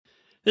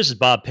This is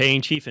Bob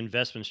Payne, Chief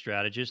Investment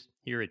Strategist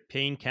here at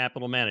Payne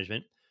Capital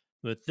Management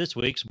with this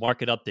week's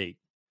market update.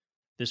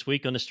 This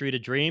week on the Street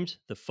of Dreams,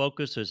 the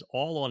focus is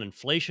all on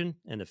inflation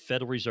and the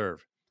Federal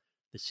Reserve.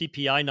 The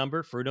CPI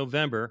number for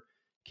November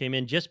came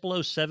in just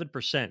below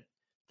 7%,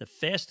 the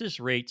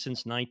fastest rate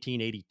since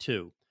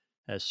 1982,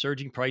 as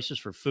surging prices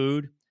for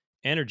food,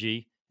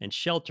 energy, and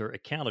shelter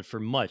accounted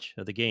for much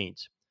of the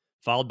gains,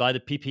 followed by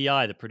the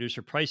PPI, the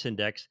Producer Price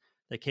Index,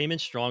 that came in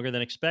stronger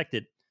than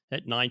expected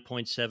at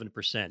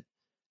 9.7%.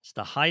 It's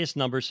the highest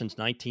number since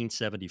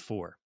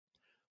 1974.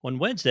 On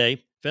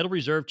Wednesday, Federal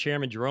Reserve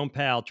Chairman Jerome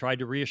Powell tried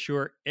to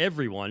reassure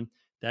everyone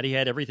that he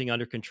had everything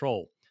under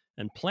control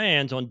and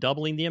plans on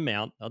doubling the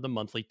amount of the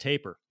monthly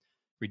taper,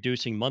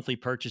 reducing monthly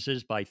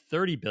purchases by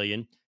 30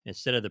 billion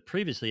instead of the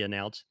previously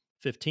announced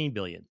 15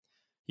 billion.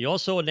 He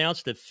also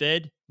announced that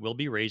Fed will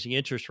be raising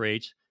interest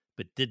rates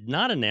but did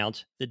not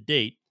announce the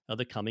date of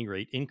the coming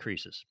rate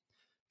increases.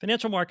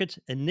 Financial markets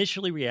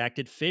initially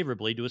reacted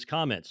favorably to his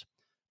comments,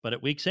 but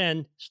at week's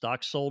end,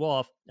 stocks sold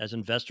off as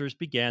investors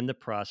began the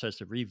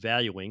process of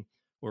revaluing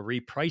or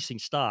repricing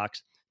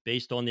stocks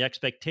based on the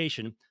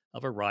expectation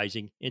of a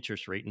rising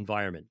interest rate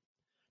environment.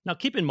 Now,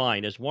 keep in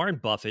mind, as Warren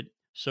Buffett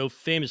so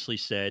famously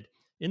said,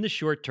 in the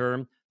short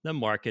term, the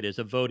market is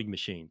a voting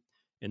machine.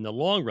 In the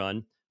long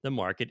run, the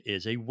market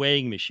is a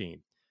weighing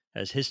machine.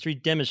 As history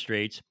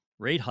demonstrates,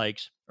 rate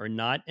hikes are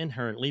not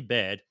inherently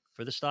bad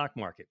for the stock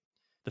market.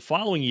 The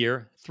following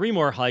year, three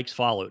more hikes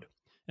followed,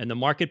 and the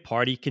market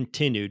party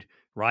continued,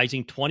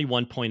 rising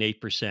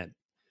 21.8%,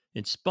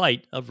 in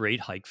spite of rate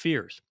hike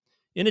fears.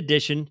 In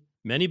addition,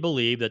 many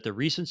believe that the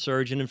recent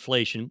surge in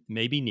inflation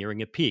may be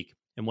nearing a peak,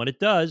 and when it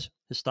does,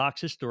 the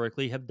stocks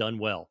historically have done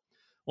well.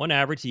 On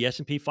average, the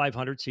S&P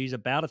 500 sees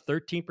about a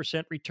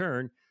 13%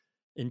 return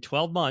in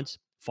 12 months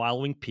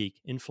following peak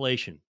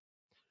inflation.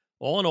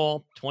 All in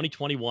all,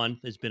 2021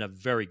 has been a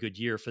very good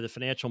year for the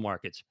financial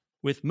markets,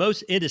 with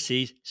most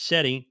indices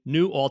setting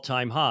new all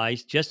time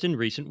highs just in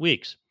recent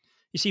weeks.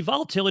 You see,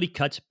 volatility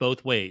cuts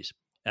both ways.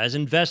 As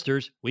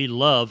investors, we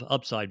love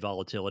upside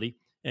volatility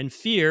and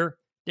fear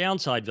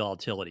downside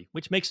volatility,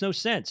 which makes no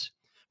sense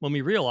when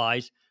we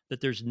realize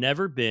that there's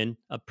never been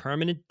a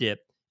permanent dip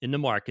in the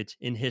markets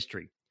in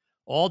history.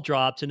 All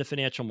drops in the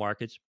financial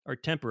markets are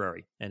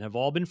temporary and have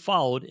all been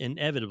followed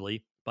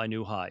inevitably by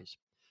new highs.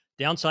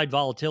 Downside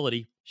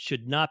volatility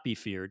should not be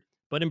feared,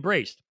 but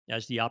embraced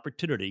as the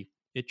opportunity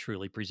it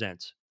truly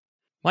presents.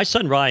 My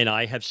son Ryan and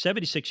I have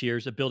 76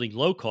 years of building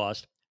low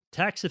cost,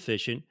 tax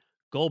efficient,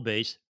 goal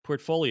based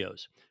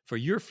portfolios. For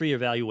your free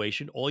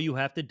evaluation, all you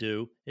have to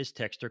do is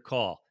text or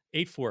call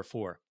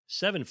 844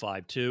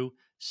 752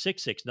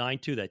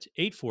 6692. That's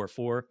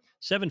 844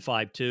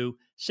 752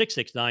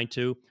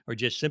 6692, or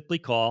just simply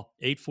call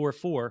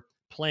 844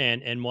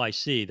 PLAN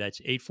NYC.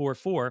 That's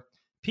 844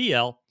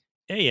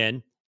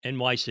 PLAN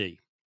NYC.